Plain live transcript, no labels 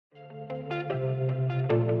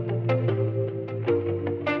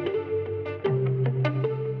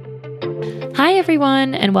Hi,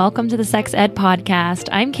 everyone, and welcome to the Sex Ed Podcast.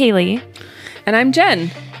 I'm Kaylee. And I'm Jen.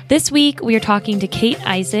 This week, we are talking to Kate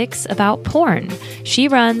Isaacs about porn. She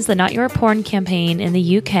runs the Not Your Porn campaign in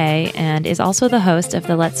the UK and is also the host of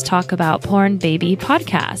the Let's Talk About Porn Baby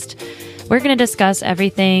podcast. We're going to discuss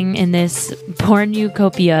everything in this porn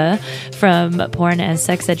utopia, from porn as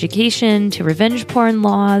sex education to revenge porn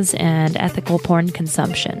laws and ethical porn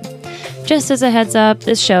consumption. Just as a heads up,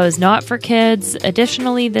 this show is not for kids.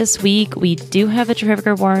 Additionally, this week, we do have a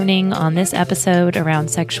trigger warning on this episode around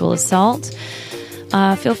sexual assault.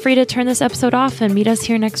 Feel free to turn this episode off and meet us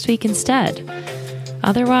here next week instead.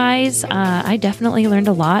 Otherwise, I definitely learned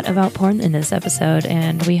a lot about porn in this episode,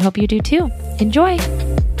 and we hope you do too. Enjoy!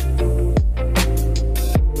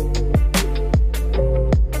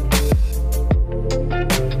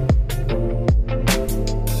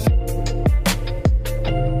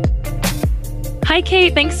 Hi,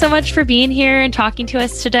 Kate. Thanks so much for being here and talking to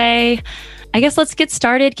us today. I guess let's get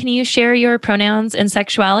started. Can you share your pronouns and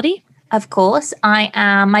sexuality? Of course.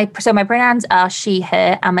 My pronouns are she,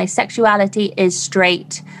 her, and my sexuality is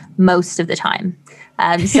straight most of the time.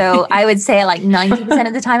 So I would say like 90%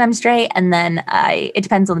 of the time I'm straight, and then it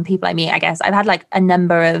depends on the people I meet, I guess. I've had like a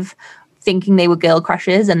number of thinking they were girl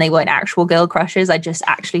crushes and they weren't actual girl crushes. I just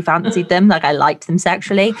actually fancied them. Like I liked them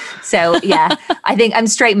sexually. So yeah, I think I'm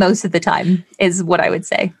straight most of the time is what I would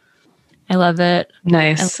say. I love it.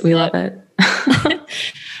 Nice. We love it.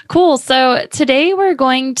 Cool. So today we're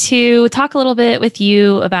going to talk a little bit with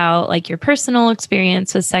you about like your personal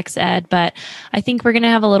experience with sex ed, but I think we're going to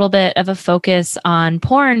have a little bit of a focus on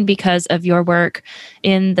porn because of your work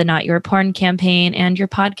in the Not Your Porn campaign and your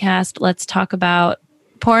podcast. Let's talk about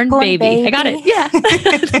Porn baby. I got it. Yeah.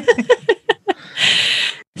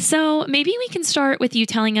 So maybe we can start with you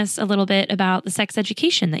telling us a little bit about the sex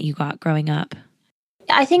education that you got growing up.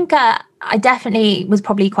 I think I definitely was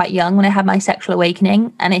probably quite young when I had my sexual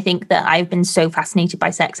awakening. And I think that I've been so fascinated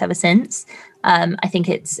by sex ever since. I think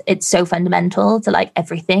it's so fundamental to like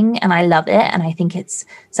everything, and I love it. And I think it's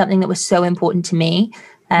something that was so important to me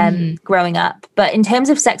growing up. But in terms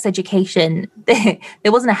of sex education, there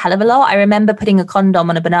wasn't a hell of a lot. I remember putting a condom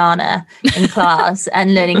on a banana in class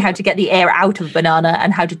and learning how to get the air out of a banana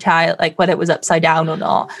and how to tie it, like whether it was upside down or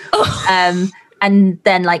not. And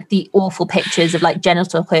then like the awful pictures of like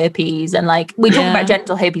genital herpes, and like we talk about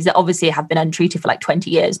genital herpes that obviously have been untreated for like 20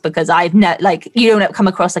 years because you don't come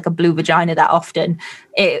across like a blue vagina that often.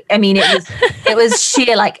 It was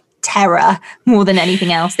sheer like terror more than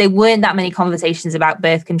anything else. There weren't that many conversations about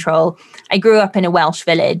birth control. I grew up in a Welsh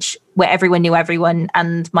village where everyone knew everyone,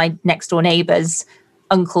 and my next door neighbour's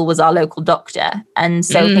uncle was our local doctor. And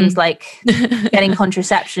so things like getting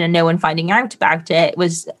contraception and no one finding out about it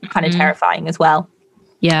was kind of terrifying as well.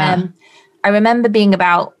 Yeah. I remember being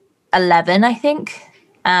about 11, I think,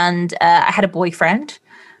 and I had a boyfriend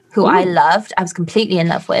who I loved. I was completely in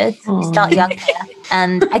love with. Start younger.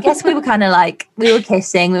 And I guess we were kind of like, we were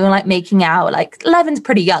kissing, we were like making out. Like 11's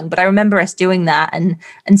pretty young, but I remember us doing that and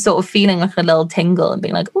sort of feeling like a little tingle and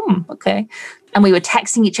being like, okay. And we were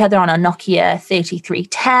texting each other on our Nokia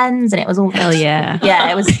 3310s, and it was all... Hell yeah. Yeah,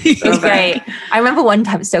 it was great. I remember one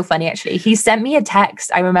time, it's so funny actually. He sent me a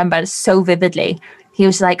text, I remember so vividly. He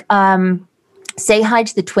was like, say hi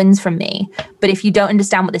to the twins from me, but if you don't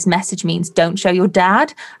understand what this message means, don't show your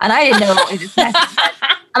dad. And I didn't know what this message meant.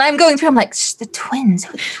 And I'm going through, I'm like, the twins,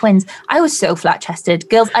 who are the twins? I was so flat-chested.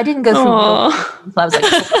 Girls, I didn't go through...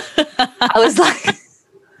 I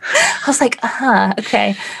was like,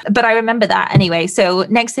 okay. But I remember that anyway. So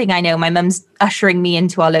next thing I know, my mum's ushering me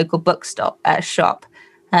into our local shop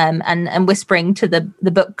and whispering to the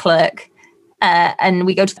book clerk. And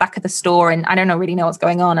we go to the back of the store, and I don't really know what's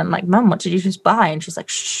going on. I'm like, Mum, what did you just buy? And she's like,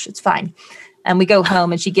 shh, it's fine. And we go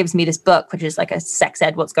home, and she gives me this book, which is like a sex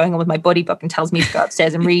ed, what's going on with my body book, and tells me to go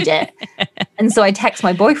upstairs and read it. And so I text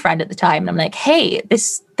my boyfriend at the time, and I'm like, hey,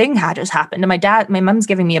 this thing had just happened. And my mum's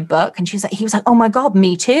giving me a book, and he was like, oh my God,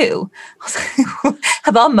 me too. I was like,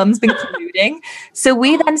 have our mums been colluding? So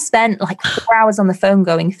we then spent like 4 hours on the phone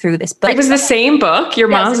going through this book. It was the same book? Your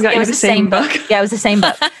mom's got you the same book? Yeah, it was the same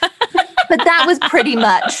book. But that was pretty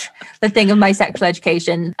much the thing of my sexual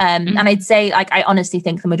education. And I'd say, like, I honestly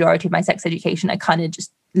think the majority of my sex education, I kind of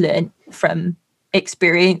just learned from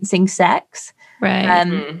experiencing sex.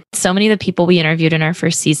 Right. So many of the people we interviewed in our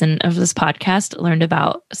first season of this podcast learned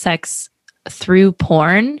about sex through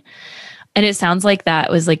porn. And it sounds like that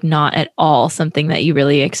was like not at all something that you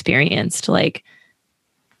really experienced. Like,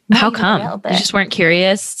 how come? You just weren't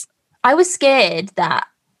curious? I was scared that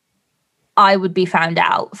I would be found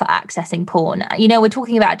out for accessing porn. You know, we're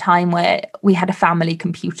talking about a time where we had a family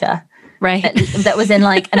computer. Right. That was in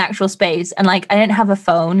like an actual space. And like, I didn't have a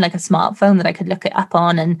phone, like a smartphone that I could look it up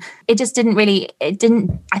on. And it just I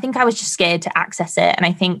think I was just scared to access it. And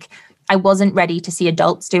I think I wasn't ready to see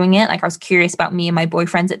adults doing it. Like I was curious about me and my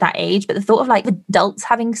boyfriends at that age, but the thought of like adults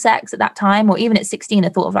having sex at that time, or even at 16, the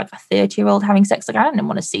thought of like a 30-year-old having sex, like I didn't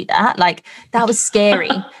want to see that. Like that was scary.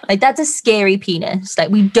 Like that's a scary penis. Like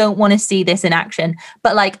we don't want to see this in action.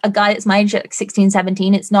 But like a guy that's my age at like 16,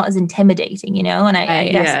 17, it's not as intimidating, you know? And I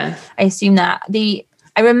guess I assume that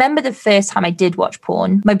I remember the first time I did watch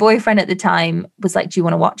porn, my boyfriend at the time was like, do you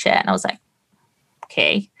want to watch it? And I was like,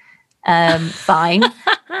 okay. Fine.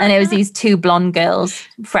 And it was these two blonde girls.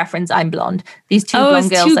 Reference, I'm blonde. These two blonde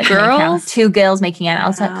girls, like two girls making out. I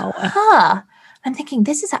was like, I'm thinking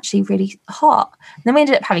this is actually really hot. And then we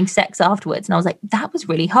ended up having sex afterwards, and I was like, that was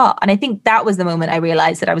really hot. And I think that was the moment I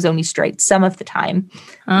realized that I was only straight some of the time.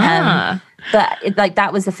 But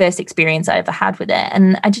that was the first experience I ever had with it,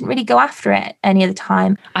 and I didn't really go after it any other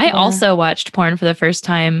time. I also watched porn for the first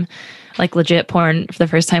time, like legit porn for the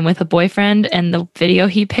first time with a boyfriend, and the video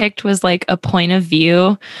he picked was like a point of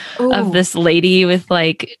view of this lady with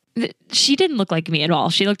like, she didn't look like me at all.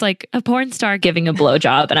 She looked like a porn star giving a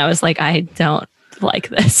blowjob, and I was like, I don't like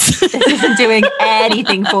this. This isn't doing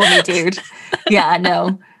anything for me, dude. Yeah,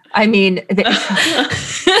 no. I mean,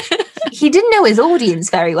 he didn't know his audience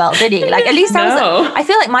very well, did he? Like, at least I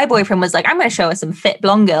feel like my boyfriend was like, I'm going to show her some fit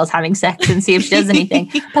blonde girls having sex and see if she does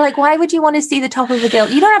anything. But like, why would you want to see the top of a girl?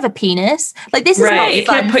 You don't have a penis. Like, this is right. You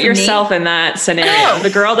can't put yourself in that scenario. No. The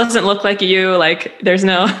girl doesn't look like you. Like, there's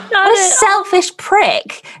no. What a selfish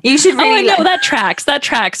prick. You should really. Oh, no, that tracks. That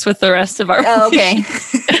tracks with the rest of our. Oh, okay.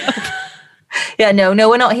 Yeah, no,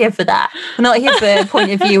 we're not here for that. We're not here for a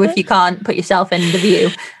point of view if you can't put yourself in the view.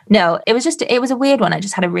 No, it was a weird one. I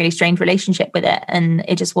just had a really strange relationship with it, and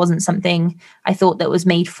it just wasn't something I thought that was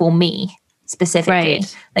made for me specifically.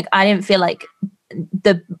 Right. Like, I didn't feel like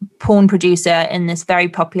the porn producer in this very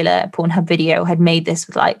popular Pornhub video had made this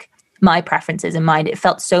with like my preferences in mind. It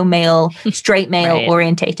felt so straight male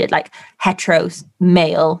orientated, like hetero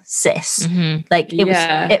male cis. Mm-hmm. Like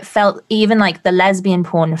it felt, even like the lesbian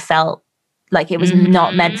porn felt like it was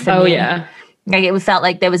not meant for me. Oh, yeah. Like it felt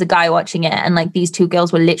like there was a guy watching it, and like these two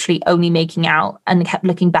girls were literally only making out and kept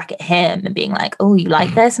looking back at him and being like, oh, you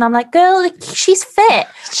like this? And I'm like, girl, she's fit.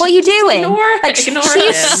 What are you doing?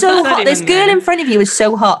 She's so hot. This girl in front of you is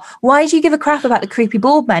so hot. Why do you give a crap about the creepy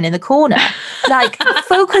bald man in the corner? Like,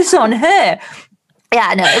 focus on her.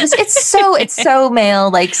 Yeah, no, it's so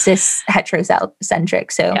male, like cis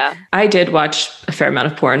heterocentric. So yeah. I did watch a fair amount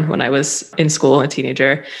of porn when I was in school, a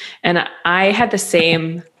teenager, and I had the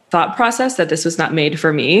same thought process that this was not made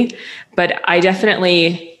for me, but I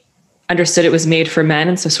definitely understood it was made for men,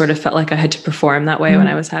 and so sort of felt like I had to perform that way when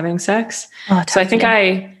I was having sex. Oh, totally. So I think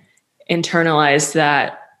I internalized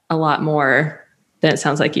that a lot more than it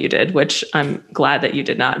sounds like you did, which I'm glad that you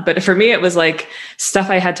did not. But for me, it was like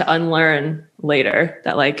stuff I had to unlearn later,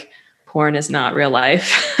 that like porn is not real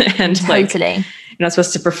life. And totally. Like, you're not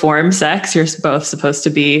supposed to perform sex. You're both supposed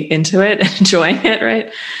to be into it and enjoying it,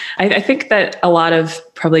 right? I think that a lot of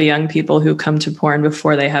probably young people who come to porn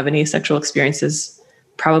before they have any sexual experiences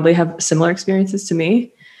probably have similar experiences to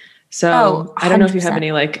me. So I don't know if you have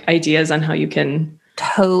any like ideas on how you can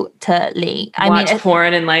totally watch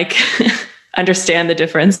porn and like understand the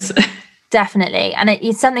difference. Definitely. And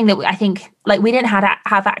it's something that I think like we didn't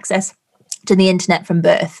have access to the internet from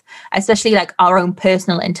birth, especially like our own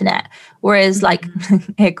personal internet. Whereas like,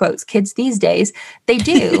 air quotes, kids these days, they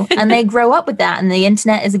do. And they grow up with that, and the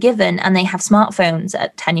internet is a given, and they have smartphones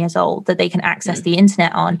at 10 years old that they can access the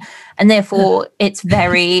internet on. And therefore and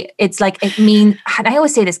I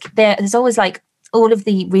always say this, there's always like all of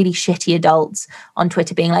the really shitty adults on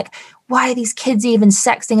Twitter being like, why are these kids even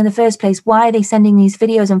sexting in the first place? Why are they sending these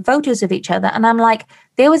videos and photos of each other? And I'm like,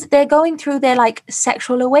 they're going through their like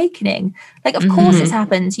sexual awakening. Like, of course this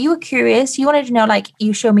happens. You were curious. You wanted to know, like,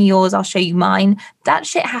 you show me yours, I'll show you mine. That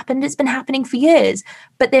shit happened. It's been happening for years.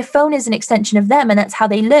 But their phone is an extension of them, and that's how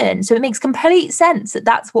they learn. So it makes complete sense that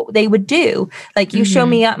that's what they would do. Like, you show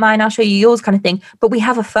me mine, I'll show you yours kind of thing. But we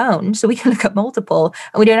have a phone, so we can look at multiple,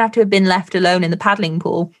 and we don't have to have been left alone in the paddling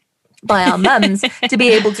pool by our mums to be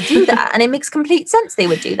able to do that. And it makes complete sense they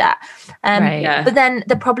would do that. But then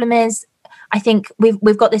the problem is, I think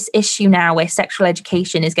we've got this issue now where sexual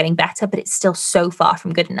education is getting better, but it's still so far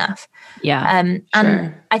from good enough. Yeah. And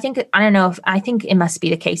I think it must be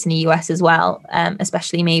the case in the US as well,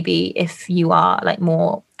 especially maybe if you are like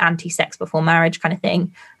more anti-sex before marriage kind of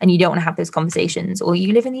thing, and you don't want to have those conversations, or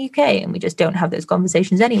you live in the UK and we just don't have those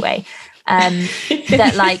conversations anyway.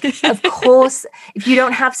 That like, of course, if you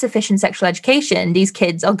don't have sufficient sexual education, these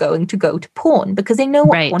kids are going to go to porn because they know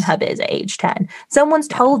what Pornhub is at age 10. Someone's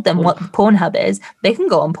told them what Pornhub is. They can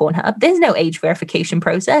go on Pornhub. There's no age verification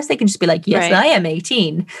process. They can just be like, yes, I am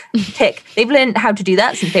 18. Tick. They've learned how to do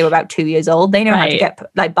that since they were about 2 years old. They know how to get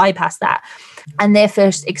like bypass that. And their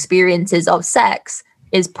first experiences of sex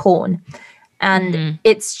is porn. And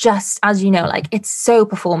it's just, as you know, like it's so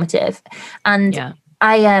performative. And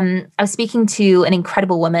I was speaking to an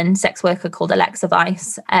incredible woman, sex worker called Alexa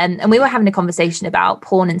Weiss, and we were having a conversation about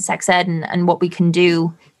porn and sex ed and what we can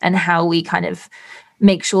do and how we kind of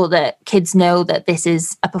make sure that kids know that this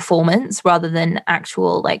is a performance rather than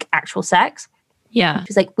actual sex. Yeah.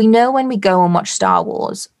 She's like, we know when we go and watch Star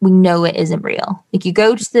Wars, we know it isn't real. Like you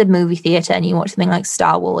go to the movie theater and you watch something like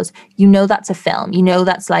Star Wars, you know that's a film. You know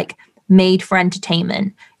that's like made for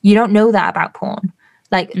entertainment. You don't know that about porn.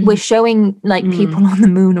 Like we're showing like people on the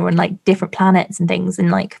moon or on like different planets and things.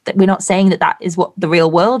 And like we're not saying that that is what the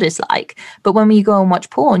real world is like. But when we go and watch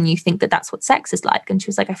porn, you think that that's what sex is like. And she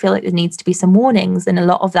was like, I feel like there needs to be some warnings. And a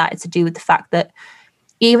lot of that is to do with the fact that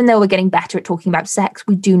even though we're getting better at talking about sex,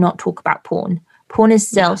 we do not talk about porn. Porn is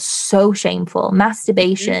still so shameful.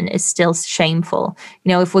 Masturbation is still shameful. You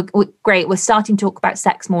know, if we're starting to talk about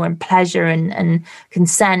sex more and pleasure and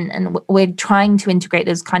consent, and we're trying to integrate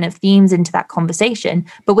those kind of themes into that conversation,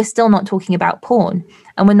 but we're still not talking about porn.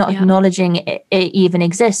 And we're not acknowledging it even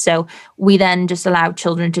exists. So we then just allow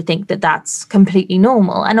children to think that that's completely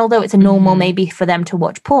normal. And although it's a normal maybe for them to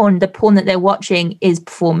watch porn, the porn that they're watching is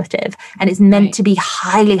performative and it's meant to be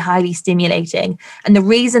highly, highly stimulating. And the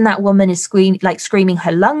reason that woman is screaming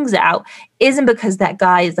her lungs out isn't because that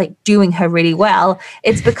guy is like doing her really well.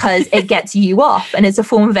 It's because it gets you off and it's a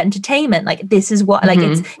form of entertainment. Like this is what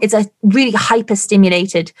it's a really hyper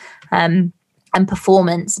stimulated and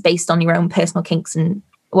performance based on your own personal kinks and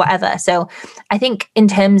whatever. So I think in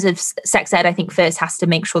terms of sex ed, I think first has to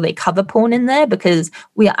make sure they cover porn in there, because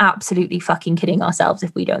we are absolutely fucking kidding ourselves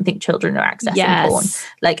if we don't think children are accessing porn.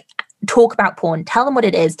 Like talk about porn, tell them what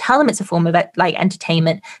it is, tell them it's a form of like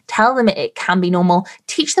entertainment, tell them it can be normal,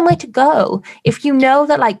 teach them where to go. If you know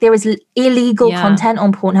that like there is illegal content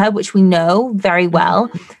on Pornhub, which we know very well,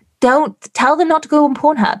 don't tell them not to go on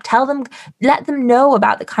Pornhub. Let them know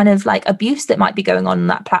about the kind of like abuse that might be going on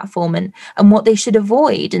that platform and what they should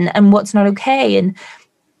avoid and what's not okay. And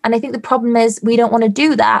I think the problem is we don't want to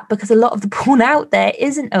do that because a lot of the porn out there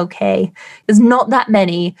isn't okay. There's not that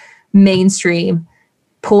many mainstream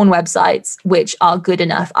porn websites which are good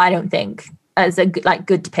enough, I don't think, as a good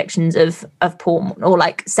depictions of porn or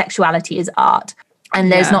like sexuality as art. And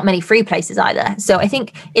there's not many free places either. So I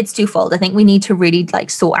think it's twofold. I think we need to really like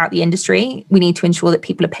sort out the industry. We need to ensure that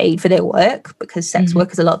people are paid for their work, because sex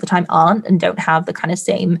workers a lot of the time aren't and don't have the kind of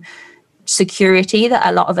same security that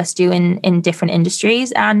a lot of us do in different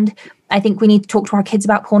industries. And I think we need to talk to our kids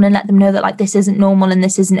about porn and let them know that like this isn't normal and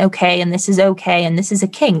this isn't okay and this is okay and this is a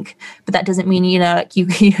kink. But that doesn't mean, you know, like you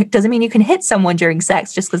doesn't mean you can hit someone during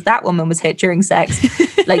sex just because that woman was hit during sex.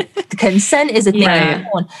 Like the consent is a thing in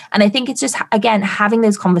porn. And I think it's just, again, having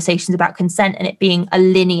those conversations about consent and it being a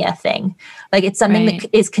linear thing. Like it's something that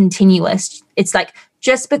is continuous. It's like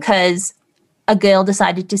just because a girl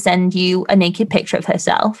decided to send you a naked picture of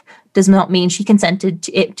herself does not mean she consented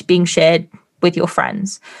to it being shared with your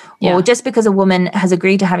friends. Or just because a woman has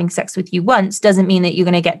agreed to having sex with you once doesn't mean that you're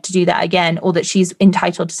going to get to do that again, or that she's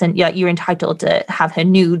entitled to send, you're entitled to have her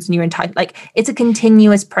nudes and you're entitled, like it's a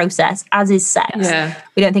continuous process, as is sex.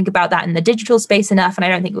 We don't think about that in the digital space enough, and I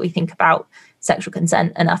don't think we think about sexual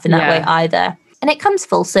consent enough in that way either. And it comes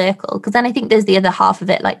full circle, because then I think there's the other half of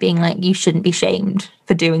it, like being like, you shouldn't be shamed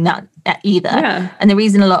for doing that either. And the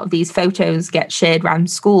reason a lot of these photos get shared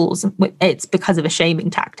around schools, it's because of a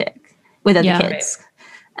shaming tactic with other kids.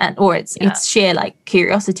 And or it's sheer like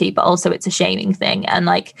curiosity, but also it's a shaming thing. And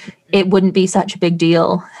like it wouldn't be such a big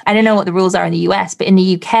deal. I don't know what the rules are in the US, but in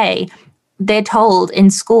the UK, they're told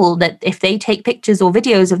in school that if they take pictures or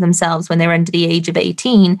videos of themselves when they're under the age of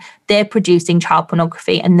 18, they're producing child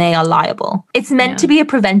pornography and they are liable. It's meant to be a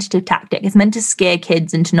preventative tactic. It's meant to scare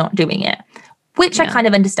kids into not doing it, which I kind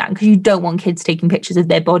of understand, because you don't want kids taking pictures of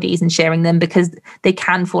their bodies and sharing them, because they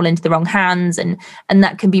can fall into the wrong hands and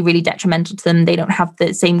that can be really detrimental to them. They don't have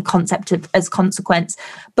the same concept as consequence.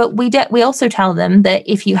 But we also tell them that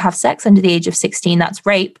if you have sex under the age of 16, that's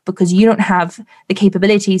rape, because you don't have the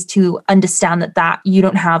capabilities to understand that you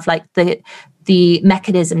don't have like the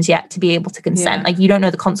mechanisms yet to be able to consent. Like you don't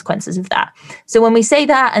know the consequences of that. So when we say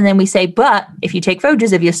that, and then we say, but if you take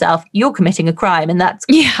photos of yourself, you're committing a crime, and that's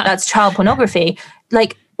child pornography.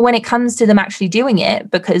 Like when it comes to them actually doing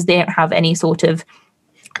it, because they don't have any sort of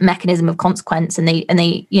mechanism of consequence, and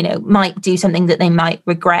they might do something that they might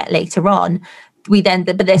regret later on,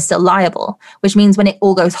 but they're still liable, which means when it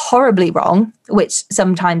all goes horribly wrong, which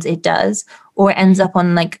sometimes it does, or it ends up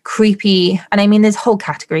on like creepy, and I mean there's whole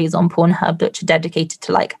categories on Pornhub which are dedicated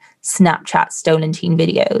to like Snapchat stolen teen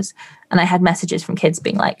videos, and I had messages from kids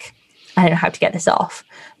being like, I don't know how to get this off.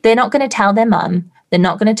 They're not going to tell their mum, they're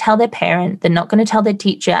not going to tell their parent, they're not going to tell their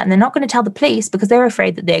teacher, and they're not going to tell the police because they're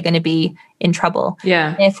afraid that they're going to be in trouble.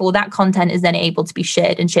 Yeah. Therefore, that content is then able to be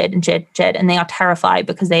shared, and they are terrified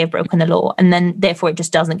because they have broken the law, and then therefore it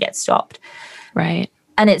just doesn't get stopped. Right.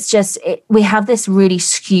 And it's just, we have this really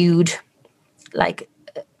skewed like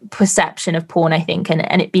perception of porn, I think,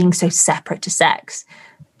 and it being so separate to sex,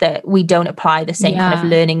 that we don't apply the same kind of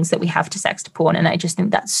learnings that we have to sex to porn. And I just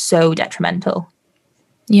think that's so detrimental.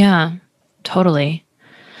 Yeah, totally.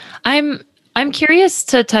 I'm curious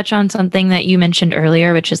to touch on something that you mentioned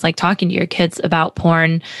earlier, which is like talking to your kids about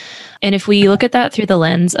porn. And if we look at that through the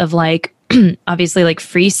lens of like, obviously like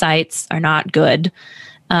free sites are not good,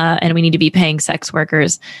 and we need to be paying sex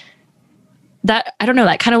workers, that, I don't know,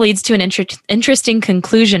 that kind of leads to an interesting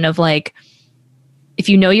conclusion of like, if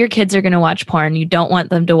you know your kids are going to watch porn, you don't want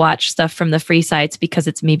them to watch stuff from the free sites because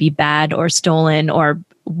it's maybe bad or stolen or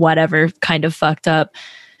whatever kind of fucked up.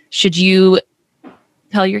 Should you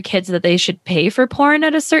tell your kids that they should pay for porn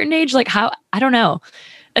at a certain age? Like how, I don't know.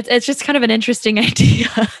 It's just kind of an interesting idea.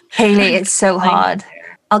 Haley, it's so hard.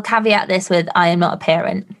 I'll caveat this with, I am not a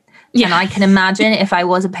parent. Yeah. And I can imagine if I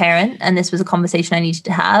was a parent and this was a conversation I needed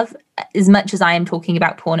to have, as much as I am talking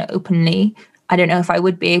about porn openly, I don't know if I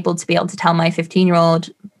would be able to tell my 15-year-old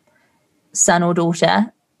son or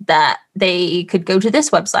daughter that they could go to this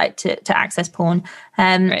website to access porn.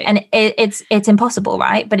 Right. And it's impossible,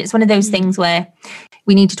 right? But it's one of those things where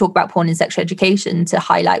we need to talk about porn in sexual education to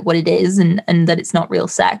highlight what it is and that it's not real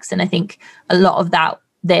sex. And I think a lot of that,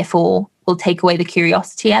 therefore, will take away the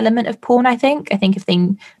curiosity element of porn, I think. I think if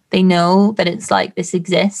they know that it's like, this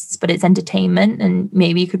exists, but it's entertainment and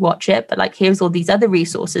maybe you could watch it, but like, here's all these other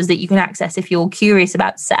resources that you can access if you're curious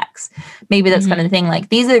about sex. Maybe that's kind of the thing. Like,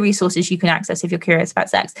 these are the resources you can access if you're curious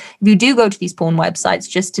about sex. If you do go to these porn websites,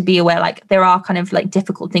 just to be aware, like, there are kind of like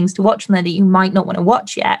difficult things to watch on there that you might not want to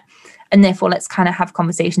watch yet. And therefore, let's kind of have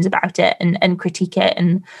conversations about it and critique it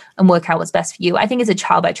and work out what's best for you. I think it's a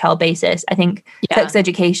child by child basis. I think sex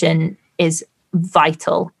education is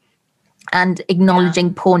vital. And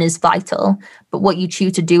acknowledging porn is vital, but what you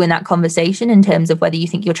choose to do in that conversation in terms of whether you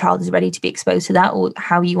think your child is ready to be exposed to that or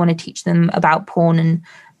how you want to teach them about porn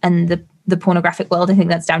and the pornographic world, I think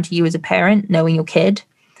that's down to you as a parent, knowing your kid.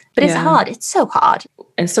 But it's hard. It's so hard.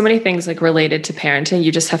 And so many things like related to parenting,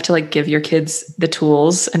 you just have to like give your kids the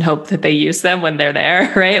tools and hope that they use them when they're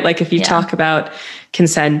there, right? Like if you talk about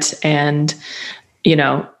consent and,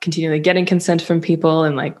 continually getting consent from people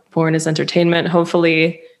and like porn is entertainment,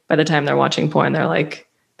 hopefully by the time they're watching porn, they're like,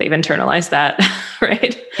 they've internalized that,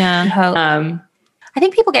 right? Yeah. I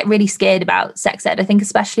think people get really scared about sex ed. I think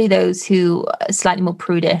especially those who are slightly more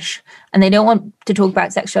prudish and they don't want to talk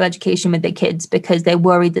about sexual education with their kids because they're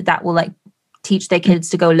worried that will like teach their kids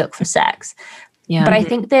to go look for sex. Yeah. But I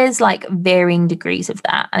think there's like varying degrees of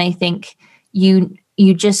that. And I think you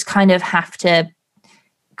just kind of have to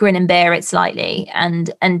grin and bear it slightly and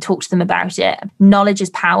talk to them about it. Knowledge is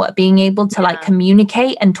power. Being able to like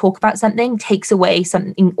communicate and talk about something takes away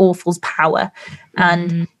something awful's power.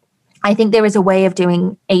 And I think there is a way of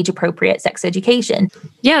doing age appropriate sex education.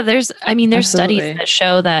 Yeah, there's studies that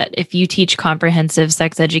show that if you teach comprehensive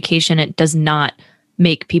sex education, it does not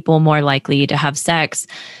make people more likely to have sex.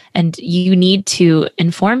 And you need to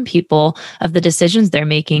inform people of the decisions they're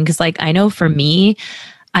making. Because like, I know for me,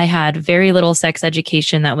 I had very little sex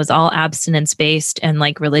education that was all abstinence based and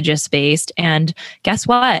like religious based. And guess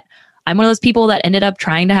what? I'm one of those people that ended up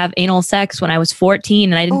trying to have anal sex when I was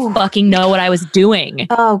 14 and I didn't fucking know what I was doing.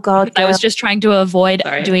 Oh God. I was just trying to avoid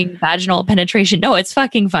doing vaginal penetration. No, it's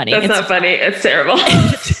fucking funny. That's not funny. It's terrible.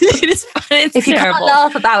 It is funny. It's if you terrible. Can't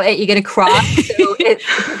laugh about it, you're going to cry. So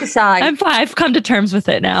pick a side. I've come to terms with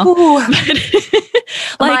it now.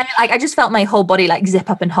 I just felt my whole body like zip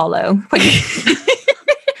up and hollow.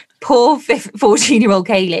 Poor 14-year-old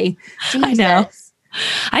Kaylee. Jesus.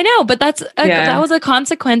 I know, but that was a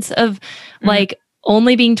consequence of like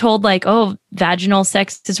only being told like, oh, vaginal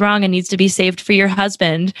sex is wrong and needs to be saved for your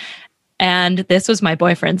husband. And this was my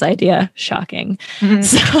boyfriend's idea. Shocking.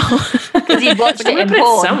 So because he watched it in porn.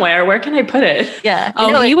 porn Somewhere. Where can I put it? Yeah.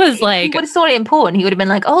 Oh, he was like, he would have saw it in porn. He would have been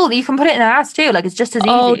like, oh, you can put it in our ass too. Like it's just as easy.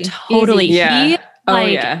 Oh, totally. Yeah.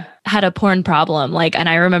 had a porn problem. Like, and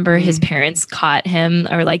I remember his parents caught him,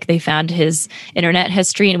 or like they found his internet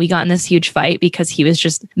history, and we got in this huge fight because he was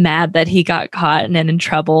just mad that he got caught and in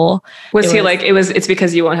trouble. Was he like, it's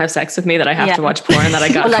because you won't have sex with me that I have to watch porn that I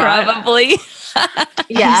got caught? Probably.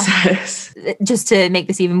 Yeah. Just to make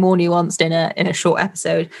this even more nuanced in a short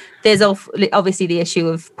episode, there's obviously the issue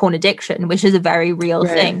of porn addiction, which is a very real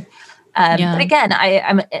thing. But again,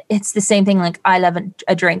 it's the same thing. Like, I love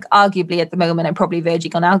a drink. Arguably at the moment, I'm probably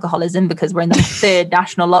verging on alcoholism because we're in the third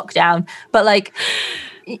national lockdown. But like,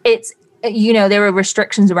 it's, there are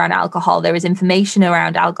restrictions around alcohol. There is information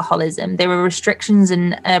around alcoholism. There are restrictions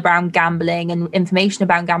around gambling and information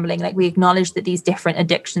about gambling. Like, we acknowledge that these different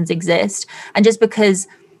addictions exist. And just because,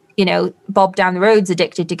 Bob down the road's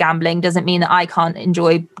addicted to gambling doesn't mean that I can't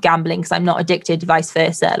enjoy gambling because I'm not addicted, vice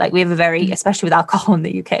versa. Like, we have especially with alcohol in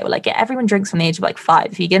the UK, we're like, everyone drinks from the age of like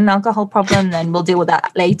 5. If you get an alcohol problem, then we'll deal with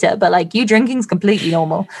that later. But like, you drinking's completely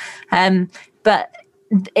normal. But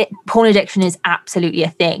porn addiction is absolutely a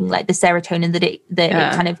thing. Like, the serotonin that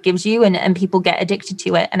it kind of gives you, and people get addicted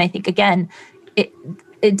to it. And I think, again, I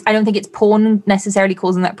don't think it's porn necessarily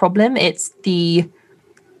causing that problem. It's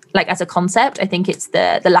like, as a concept, I think it's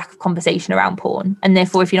the lack of conversation around porn. And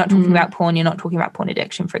therefore, if you're not talking about porn, you're not talking about porn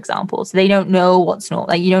addiction, for example. So they don't know what's normal.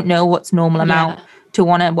 Like, you don't know what's normal amount to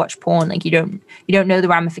want to watch porn. Like, you don't know the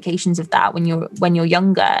ramifications of that when you're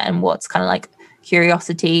younger, and what's kind of like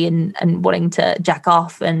curiosity and wanting to jack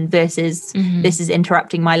off, and versus this is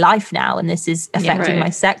interrupting my life now, and this is affecting my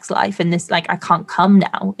sex life, and this, like, I can't come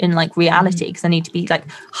now in like reality because I need to be like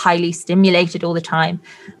highly stimulated all the time.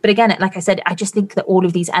 But again, like I said, I just think that all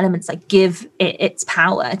of these elements like give it its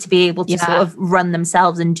power to be able to sort of run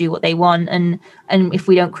themselves and do what they want. And if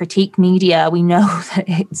we don't critique media, we know that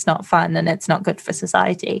it's not fun and it's not good for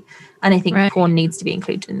society. And I think porn needs to be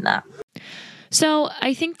included in that. So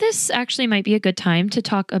I think this actually might be a good time to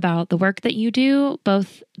talk about the work that you do,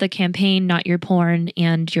 both the campaign, Not Your Porn,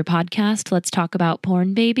 and your podcast, Let's Talk About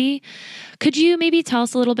Porn Baby. Could you maybe tell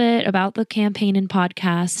us a little bit about the campaign and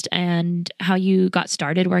podcast and how you got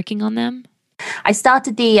started working on them? I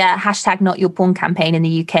started the hashtag Not Your Porn campaign in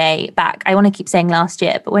the UK back, I want to keep saying last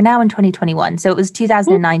year, but we're now in 2021. So it was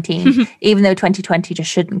 2019, even though 2020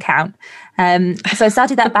 just shouldn't count. So I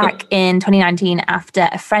started that back in 2019 after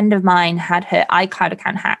a friend of mine had her iCloud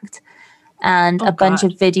account hacked. And a bunch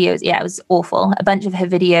of videos, it was awful. A bunch of her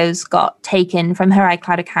videos got taken from her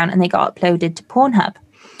iCloud account and they got uploaded to Pornhub.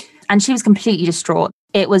 And she was completely distraught.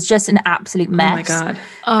 It was just an absolute mess. Oh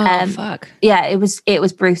my God. Fuck. Yeah, it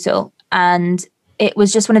was brutal. And it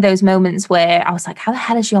was just one of those moments where I was like, how the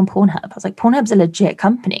hell is she on Pornhub? I was like, Pornhub's a legit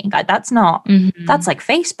company. Like, that's not, that's like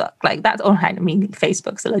Facebook. Like, that's all right. I mean,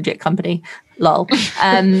 Facebook's a legit company. Lol.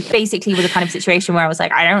 Basically was a kind of situation where I was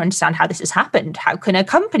like, I don't understand how this has happened. How can a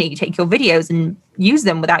company take your videos and use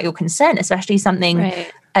them without your consent, especially something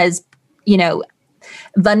as,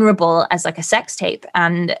 vulnerable as like a sex tape?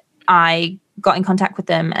 And I got in contact with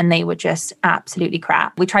them and they were just absolutely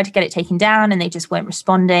crap. We tried to get it taken down and they just weren't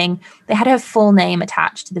responding. They had her full name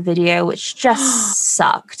attached to the video, which just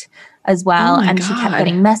sucked as well. And she kept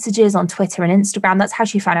getting messages on Twitter and Instagram. That's how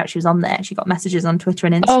she found out she was on there. She got messages on Twitter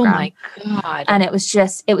and Instagram. Oh my God. And it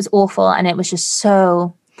was awful. And it was just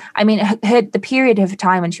so, I mean, the period of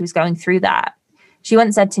time when she was going through that, she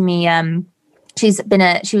once said to me, she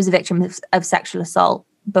was a victim of sexual assault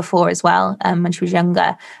before as well, when she was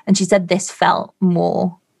younger, and she said this felt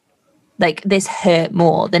more like, this hurt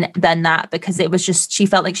more than that, because it was just, she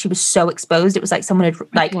felt like she was so exposed. It was like someone had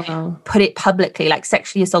like put it publicly, like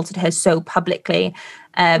sexually assaulted her so publicly,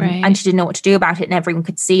 and she didn't know what to do about it, and everyone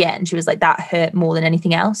could see it, and she was like, that hurt more than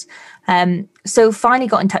anything else. So finally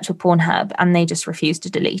got in touch with Pornhub and they just refused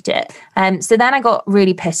to delete it. So then I got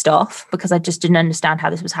really pissed off because I just didn't understand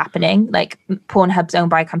how this was happening. Like, Pornhub's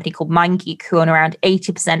owned by a company called MindGeek, who own around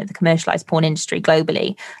 80% of the commercialized porn industry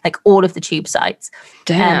globally, like all of the tube sites.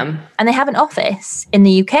 Damn. And they have an office in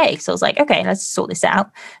the UK. So I was like, okay, let's sort this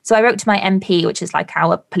out. So I wrote to my MP, which is like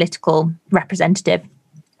our political representative.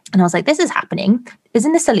 And I was like, this is happening.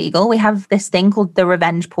 Isn't this illegal? We have this thing called the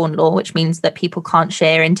revenge porn law, which means that people can't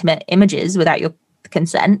share intimate images without your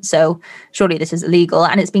consent. So surely this is illegal.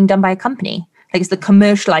 And it's being done by a company. Like, it's the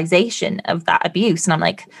commercialization of that abuse. And I'm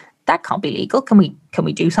like, that can't be legal. Can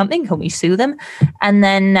we do something? Can we sue them? And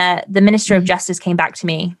then the Minister of Justice came back to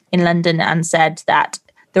me in London and said that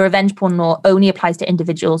the revenge porn law only applies to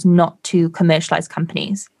individuals, not to commercialized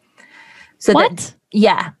companies. So what?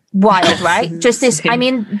 Wild, right? Just this, I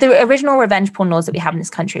mean, the original revenge porn laws that we have in this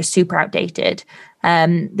country are super outdated.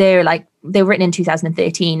 They were written in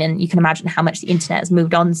 2013, and you can imagine how much the internet has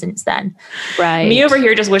moved on since then. Right. Me over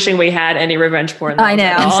here just wishing we had any revenge porn laws. I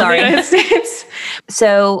know, I'm sorry. In the United States.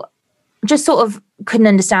 So just sort of couldn't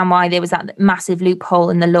understand why there was that massive loophole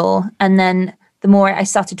in the law. And then the more I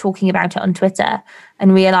started talking about it on Twitter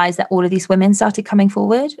and realized that all of these women started coming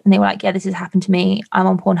forward and they were like, yeah, this has happened to me. I'm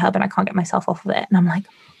on Pornhub and I can't get myself off of it. And I'm like,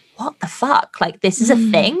 what the fuck? Like, this is a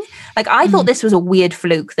thing? Like, I thought this was a weird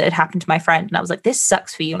fluke that had happened to my friend. And I was like, this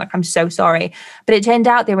sucks for you. Like, I'm so sorry. But it turned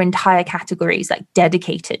out there were entire categories like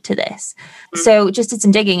dedicated to this. So just did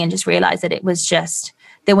some digging and just realized that it was just,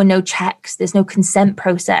 there were no checks. There's no consent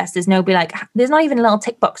process. There's no there's not even a little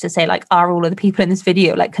tick box to say like, are all of the people in this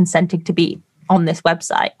video like consenting to be on this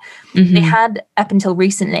website? They had, up until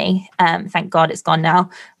recently, thank God it's gone now,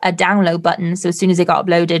 a download button. So as soon as it got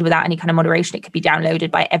uploaded without any kind of moderation, it could be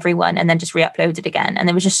downloaded by everyone and then just re-uploaded again. And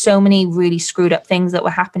there was just so many really screwed up things that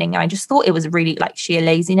were happening. And I just thought it was really like sheer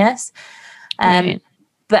laziness.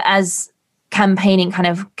 But as campaigning kind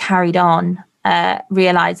of carried on,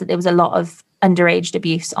 realized that there was a lot of underage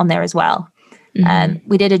abuse on there as well.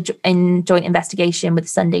 We did a joint investigation with the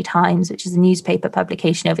Sunday Times, which is a newspaper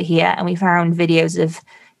publication over here, and we found videos of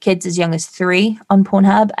kids as young as 3 on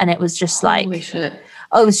Pornhub, and it was just like, holy shit.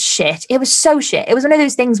 Oh, it was shit. It was so shit. It was one of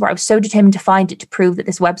those things where I was so determined to find it to prove that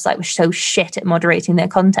this website was so shit at moderating their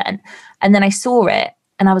content. And then I saw it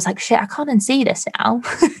and I was like, shit, I can't unsee this now.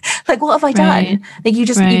 Like, what have I done? Like, you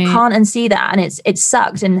can't unsee that. And it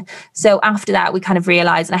sucked. And so after that, we kind of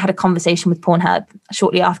realized, and I had a conversation with Pornhub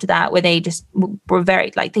shortly after that, where they just were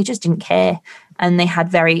very, like, they just didn't care. And they had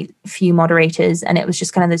very few moderators. And it was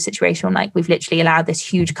just kind of the situation like, we've literally allowed this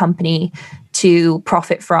huge company to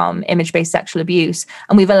profit from image-based sexual abuse.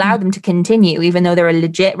 And we've allowed them to continue, even though they're a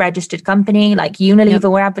legit registered company, like Unilever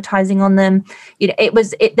were advertising on them. You know,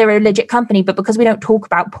 they're a legit company, but because we don't talk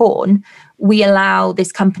about porn, we allow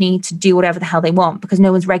this company to do whatever the hell they want because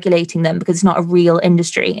no one's regulating them, because it's not a real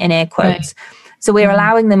industry, in air quotes. So we're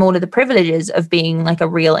allowing them all of the privileges of being like a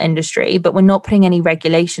real industry, but we're not putting any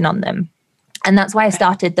regulation on them. And that's why I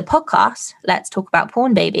started the podcast, Let's Talk About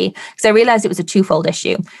Porn Baby, because I realized it was a twofold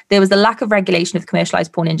issue. There was the lack of regulation of the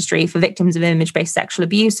commercialized porn industry for victims of image-based sexual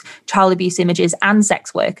abuse, child abuse images, and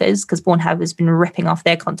sex workers, because Pornhub has been ripping off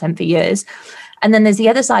their content for years. And then there's the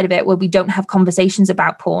other side of it where we don't have conversations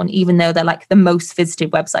about porn, even though they're like the most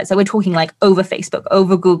visited websites. So we're talking like over Facebook,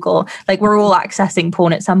 over Google, like we're all accessing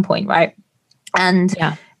porn at some point, right? And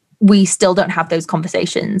we still don't have those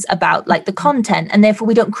conversations about like the content, and therefore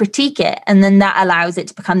we don't critique it. And then that allows it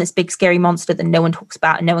to become this big scary monster that no one talks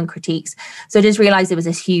about and no one critiques. So I just realized there was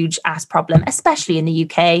this huge ass problem, especially in the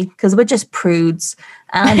UK, because we're just prudes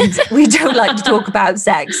and we don't like to talk about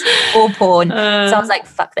sex or porn. So I was like,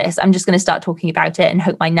 fuck this. I'm just going to start talking about it and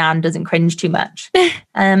hope my nan doesn't cringe too much.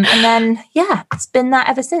 And then, it's been that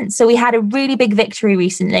ever since. So we had a really big victory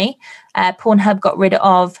recently. Pornhub got rid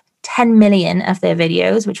of 10 million of their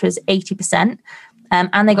videos, which was 80%.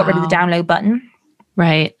 And they got rid of the download button.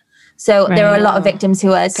 Right. So there are a lot of victims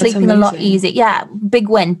who are sleeping a lot easier. Yeah, big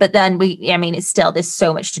win. But then it's still, there's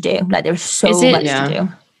so much to do. Like there's so much to do.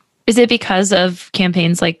 Is it because of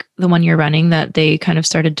campaigns like the one you're running that they kind of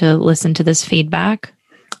started to listen to this feedback?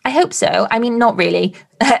 I hope so. I mean, not really.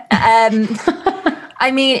 I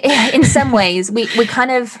mean, in some ways, we kind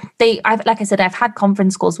of, like I said, I've had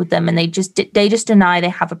conference calls with them and they just deny they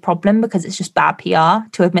have a problem because it's just bad PR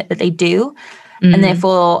to admit that they do. And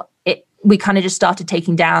therefore, we kind of just started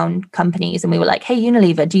taking down companies and we were like, hey,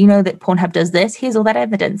 Unilever, do you know that Pornhub does this? Here's all that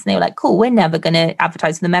evidence. And they were like, cool, we're never going to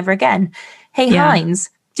advertise with them ever again. Hey,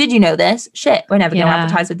 Heinz, did you know this? Shit, we're never going to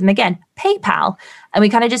advertise with them again. PayPal. And we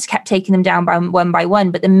kind of just kept taking them down by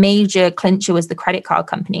one. But the major clincher was the credit card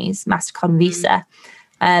companies, MasterCard and Visa.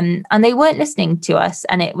 And they weren't listening to us.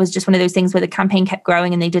 And it was just one of those things where the campaign kept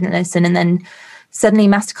growing and they didn't listen. And then suddenly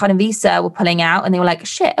MasterCard and Visa were pulling out and they were like,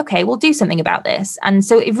 shit, okay, we'll do something about this. And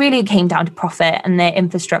so it really came down to profit and their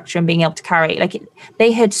infrastructure and being able to carry.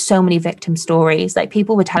 They heard so many victim stories. Like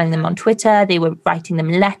people were telling them on Twitter, they were writing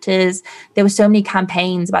them letters. There were so many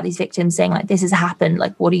campaigns about these victims saying like, this has happened.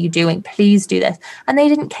 Like, what are you doing? Please do this. And they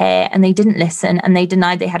didn't care and they didn't listen and they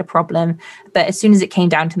denied they had a problem. But as soon as it came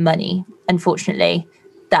down to money, unfortunately,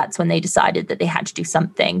 that's when they decided that they had to do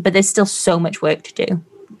something. But there's still so much work to do.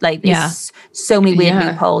 Like there's so many weird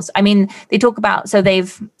loopholes. I mean, they talk about, they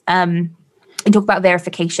talk about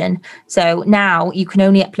verification. So now you can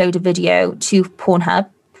only upload a video to Pornhub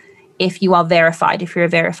if you are verified, if you're a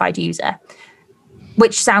verified user.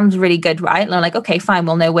 which sounds really good, right? And I'm like, okay, fine,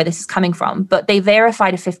 we'll know where this is coming from. But they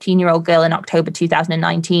verified a 15-year-old girl in October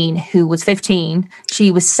 2019 who was 15. She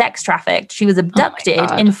was sex trafficked. She was abducted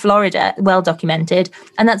in Florida, well documented.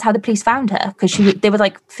 And that's how the police found her, because there were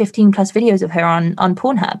like 15 plus videos of her on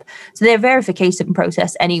Pornhub. So their verification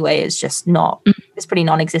process anyway is just it's pretty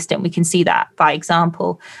non-existent. We can see that by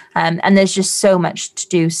example. And there's just so much to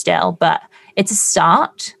do still, but it's a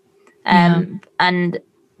start.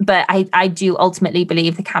 But I do ultimately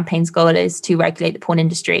believe the campaign's goal is to regulate the porn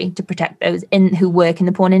industry, to protect those who work in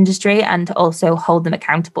the porn industry, and to also hold them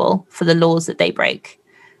accountable for the laws that they break.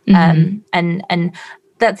 And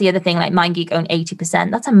that's the other thing, like MindGeek own 80%.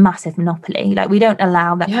 That's a massive monopoly. Like, we don't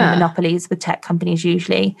allow that kind of monopolies with tech companies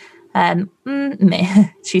usually.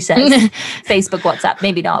 She says Facebook, WhatsApp,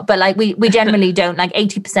 maybe not, but like we generally don't. Like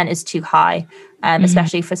 80% is too high,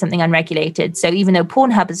 especially for something unregulated. So even though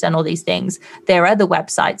Pornhub has done all these things, there are other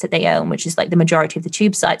websites that they own, which is like the majority of the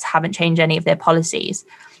tube sites, haven't changed any of their policies.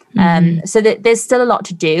 So there's still a lot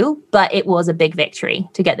to do, but it was a big victory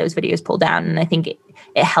to get those videos pulled down, and I think it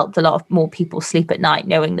helped a lot of more people sleep at night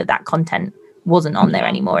knowing that content wasn't on there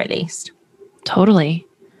anymore, at least. Totally.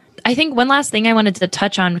 I think one last thing I wanted to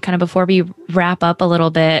touch on kind of before we wrap up a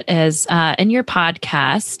little bit is in your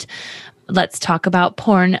podcast, Let's Talk About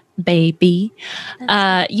Porn, Baby.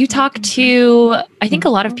 You talk to, I think, a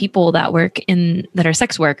lot of people that that are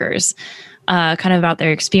sex workers, kind of about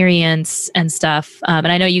their experience and stuff.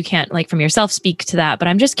 And I know you can't, like, from yourself speak to that, but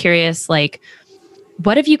I'm just curious, like,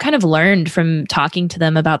 what have you kind of learned from talking to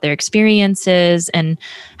them about their experiences, and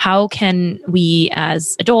how can we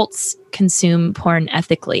as adults consume porn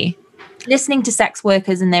ethically? Listening to sex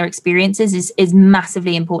workers and their experiences is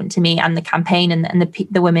massively important to me and the campaign, and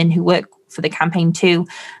the women who work for the campaign too.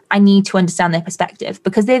 I need to understand their perspective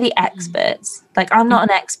because they're the experts. Like, I'm not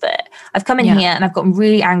an expert. I've come in here and I've gotten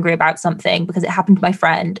really angry about something because it happened to my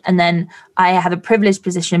friend. And then I have a privileged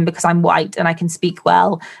position because I'm white and I can speak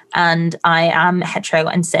well and I am hetero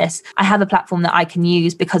and cis. I have a platform that I can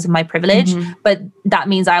use because of my privilege, but that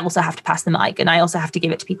means I also have to pass the mic, and I also have to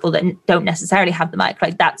give it to people that don't necessarily have the mic.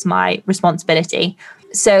 Like, that's my responsibility.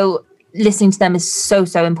 So listening to them is so,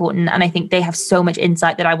 so important. And I think they have so much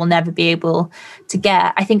insight that I will never be able to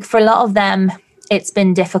get. I think for a lot of them, it's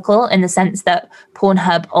been difficult in the sense that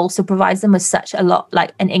Pornhub also provides them with such a lot,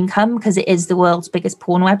 like an income, because it is the world's biggest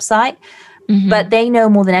porn website. But they know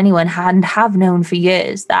more than anyone and have known for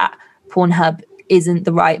years that Pornhub isn't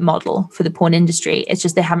the right model for the porn industry. It's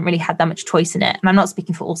just they haven't really had that much choice in it. And I'm not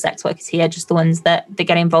speaking for all sex workers here, just the ones that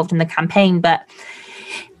get involved in the campaign. But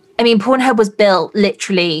I mean, Pornhub was built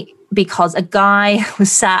literally because a guy was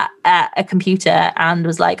sat at a computer and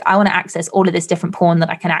was like, I want to access all of this different porn that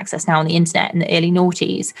I can access now on the internet in the early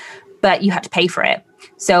noughties, but you had to pay for it.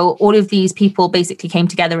 So all of these people basically came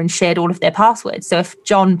together and shared all of their passwords. So if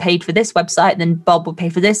John paid for this website, then Bob would pay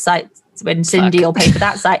for this site, when Cindy will pay for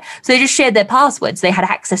that site. So they just shared their passwords. They had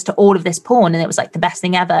access to all of this porn, and it was like the best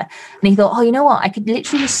thing ever. And he thought, oh, you know what? I could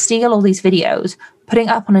literally just steal all these videos, putting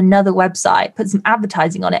it up on another website, put some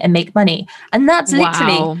advertising on it, and make money. And that's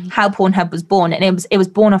literally how Pornhub was born. And it was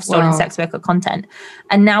born off stolen sex worker content.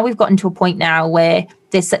 And now we've gotten to a point now where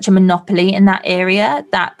there's such a monopoly in that area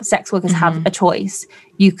that sex workers have a choice.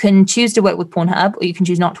 You can choose to work with Pornhub, or you can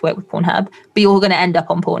choose not to work with Pornhub, but you're going to end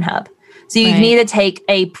up on Pornhub. So you can either take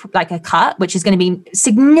a cut, which is going to be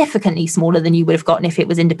significantly smaller than you would have gotten if it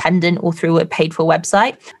was independent or through a paid for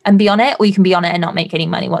website, and be on it, or you can be on it and not make any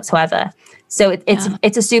money whatsoever. So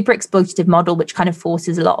it's a super exploitative model, which kind of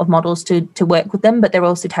forces a lot of models to work with them, but they're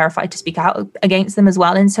also terrified to speak out against them as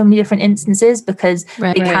well in so many different instances, because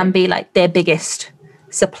it can be like their biggest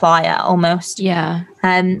supplier almost. Yeah.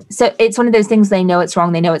 So it's one of those things, they know it's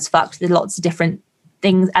wrong, they know it's fucked. There's lots of different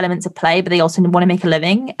elements of play, but they also want to make a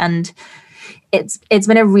living. And it's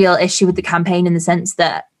been a real issue with the campaign in the sense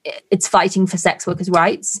that it's fighting for sex workers'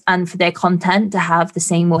 rights and for their content to have the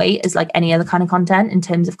same weight as like any other kind of content in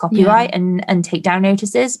terms of copyright and takedown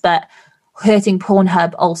notices, but hurting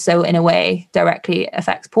Pornhub also in a way directly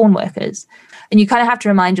affects porn workers. And you kind of have to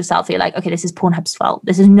remind yourself, you're like, okay, this is Pornhub's fault.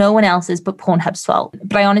 This is no one else's but Pornhub's fault.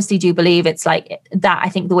 But I honestly do believe it's like that. I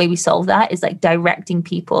think the way we solve that is like directing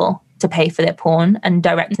people to pay for their porn and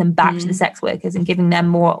direct them back to the sex workers and giving them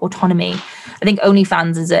more autonomy. I think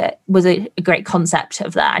OnlyFans was a great concept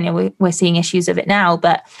of that. I know we're seeing issues of it now,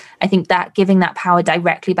 but I think that giving that power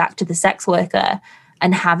directly back to the sex worker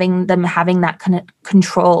and having that kind of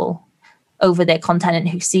control over their content and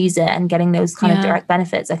who sees it and getting those kind of direct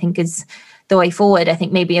benefits, I think is the way forward. I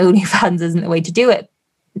think maybe OnlyFans isn't the way to do it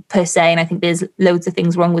per se. And I think there's loads of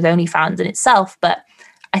things wrong with OnlyFans in itself, but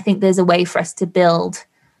I think there's a way for us to build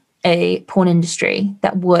a porn industry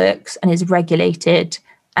that works and is regulated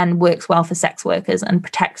and works well for sex workers and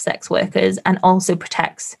protects sex workers and also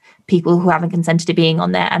protects people who haven't consented to being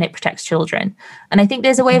on there, and it protects children. And I think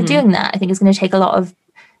there's a way of doing that. I think it's going to take a lot of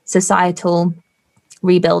societal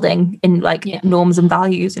rebuilding in like norms and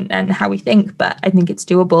values and how we think, but I think it's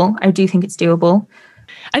doable. I do think it's doable.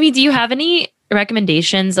 I mean, do you have any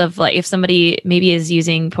recommendations of like if somebody maybe is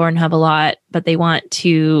using Pornhub a lot, but they want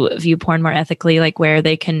to view porn more ethically, like where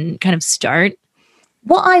they can kind of start?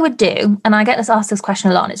 What I would do, and I get asked this question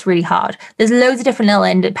a lot and it's really hard. There's loads of different little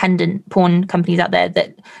independent porn companies out there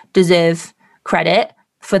that deserve credit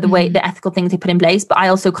for the way the ethical things they put in place, but I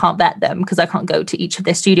also can't vet them because I can't go to each of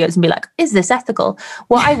their studios and be like, is this ethical?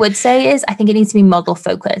 What I would say is I think it needs to be model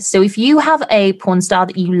focused. So if you have a porn star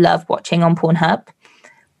that you love watching on Pornhub,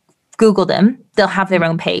 Google them. They'll have their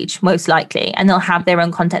own page, most likely, and they'll have their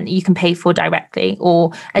own content that you can pay for directly,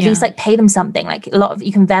 or at least like pay them something. Like a lot of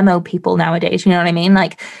you can Venmo people nowadays, you know what I mean?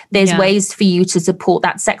 Like there's ways for you to support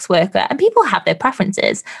that sex worker, and people have their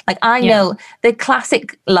preferences. Like I know the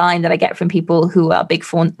classic line that I get from people who are big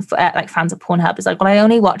fans of Pornhub is like, well, I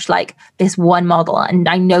only watch like this one model and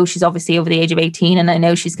I know she's obviously over the age of 18 and I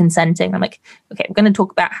know she's consenting. I'm like, okay, we're going to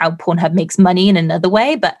talk about how Pornhub makes money in another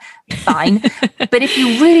way, but fine. But if you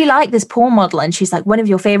really like this porn model and she's like one of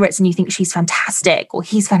your favorites and you think she's fantastic or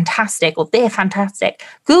he's fantastic or they're fantastic,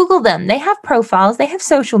 Google them. They have profiles, they have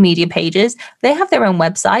social media pages, they have their own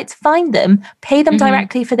websites. Find them, pay them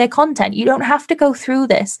directly for their content. You don't have to go through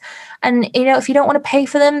this. And you know, if you don't want to pay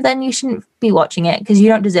for them, then you shouldn't be watching it because you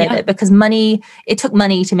don't deserve it, because it took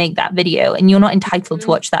money to make that video and you're not entitled to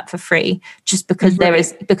watch that for free just because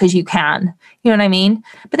because you can. You know what I mean?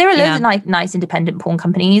 But there are loads of nice independent porn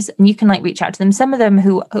companies and you can like reach out to them. Some of them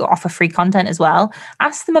who offer free content as well.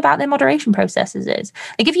 Ask them about their moderation processes.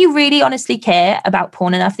 Like if you really honestly care about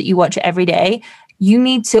porn enough that you watch it every day, you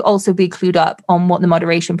need to also be clued up on what the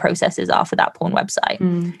moderation processes are for that porn website.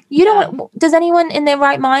 Does anyone in their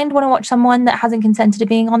right mind want to watch someone that hasn't consented to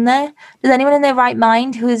being on there? Does anyone in their right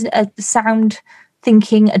mind who is a sound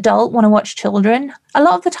thinking adult want to watch children? A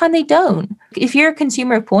lot of the time they don't. If you're a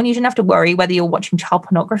consumer of porn, you shouldn't have to worry whether you're watching child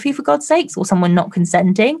pornography, for God's sakes, or someone not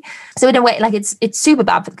consenting. So in a way, like it's super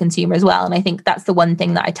bad for the consumer as well. And I think that's the one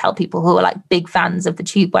thing that I tell people who are like big fans of the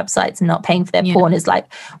tube websites and not paying for their porn is like,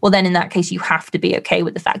 well, then in that case, you have to be okay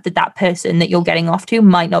with the fact that that person that you're getting off to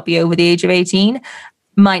might not be over the age of 18,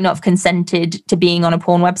 might not have consented to being on a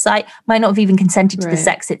porn website, might not have even consented to the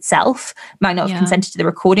sex itself, might not have consented to the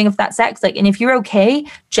recording of that sex. Like, and if you're okay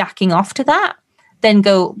jacking off to that, then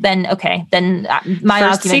my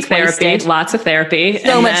argument's therapy, lots of therapy,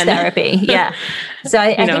 so much therapy. Yeah. So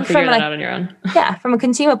I think figure that out on your own. From a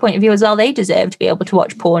consumer point of view as well, they deserve to be able to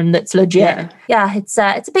watch porn that's legit. Yeah, it's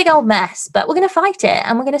a big old mess, but we're going to fight it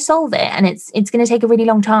and we're going to solve it, and it's going to take a really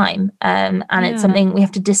long time. And it's something we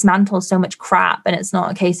have to dismantle so much crap, and it's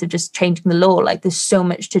not a case of just changing the law. Like there's so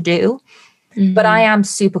much to do. But I am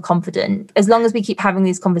super confident as long as we keep having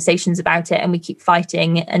these conversations about it and we keep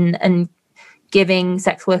fighting and giving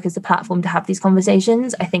sex workers the platform to have these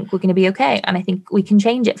conversations, I think we're going to be okay. And I think we can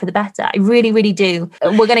change it for the better. I really, really do.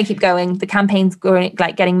 We're going to keep going. The campaign's growing,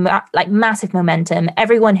 like getting massive momentum.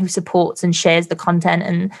 Everyone who supports and shares the content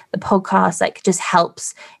and the podcast, like just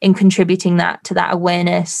helps in contributing to that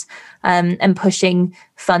awareness and pushing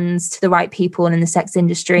funds to the right people in the sex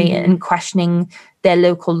industry and questioning their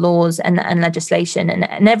local laws and legislation.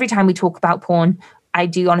 And every time we talk about porn, I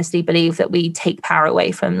do honestly believe that we take power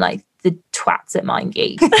away from like the twats at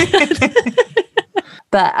MindGeek.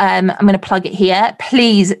 But I'm going to plug it here.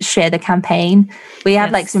 Please share the campaign. We have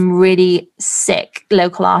like some really sick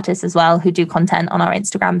local artists as well who do content on our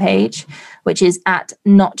Instagram page, which is at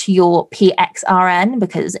NotYourPXRN,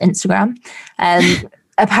 because Instagram.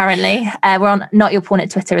 Apparently, we're on Not Your Porn at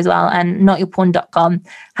Twitter as well, and notyourporn.com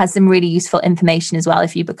has some really useful information as well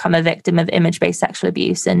if you become a victim of image-based sexual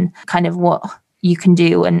abuse and kind of what you can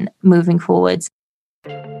do and moving forwards.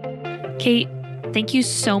 Kate, thank you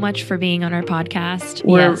so much for being on our podcast.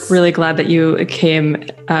 We're really glad that you came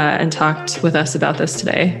and talked with us about this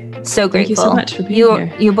today. So grateful. Thank you so much for being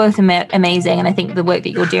here. You're both amazing. And I think the work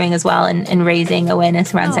that you're doing as well in raising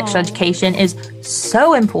awareness around sexual education is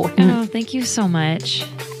so important. Oh, thank you so much.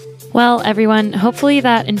 Well, everyone, hopefully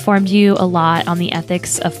that informed you a lot on the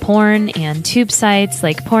ethics of porn and tube sites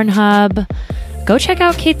like Pornhub. Go check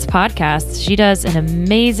out Kate's podcast. She does an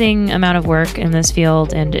amazing amount of work in this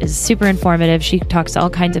field and is super informative. She talks to all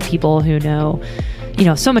kinds of people who know,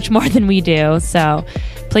 so much more than we do. So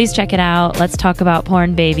please check it out. Let's talk about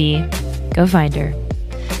porn, baby. Go find her.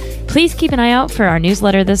 Please keep an eye out for our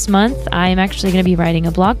newsletter this month. I am actually going to be writing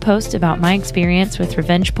a blog post about my experience with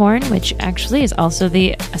revenge porn, which actually is also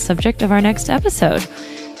the subject of our next episode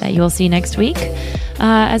that you will see next week,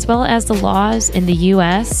 as well as the laws in the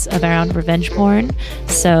US around revenge porn.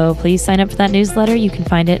 So please sign up for that newsletter. You can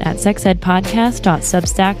find it at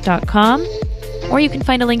sexedpodcast.substack.com, or you can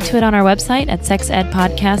find a link to it on our website at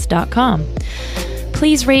sexedpodcast.com.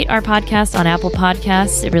 Please rate our podcast on Apple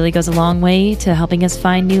Podcasts. It really goes a long way to helping us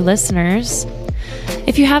find new listeners.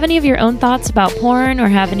 If you have any of your own thoughts about porn or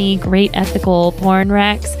have any great ethical porn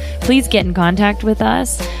recs, please get in contact with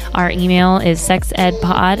us. Our email is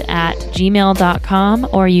sexedpod@gmail.com,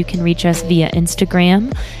 or you can reach us via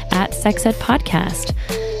Instagram at sexedpodcast.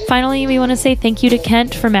 Finally, we want to say thank you to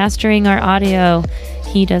Kent for mastering our audio.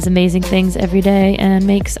 He does amazing things every day and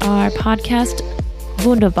makes our podcast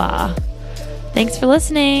wunderbar. Thanks for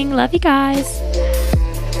listening. Love you guys.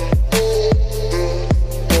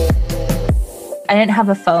 I didn't have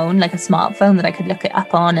a phone, like a smartphone that I could look it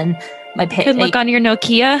up on, and my Could look on your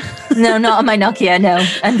Nokia. No, not on my Nokia. No,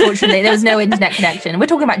 unfortunately, there was no internet connection. We're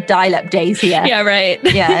talking about dial-up days here. Yeah, right.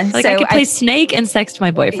 Yeah, like so I could play Snake and sext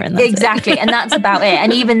my boyfriend. That's exactly, and that's about it.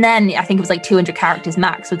 And even then, I think it was like 200 characters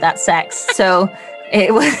max with that sex. So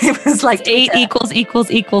it was like 8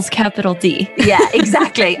 == capital D. Yeah,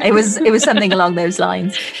 exactly. It was something along those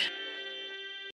lines.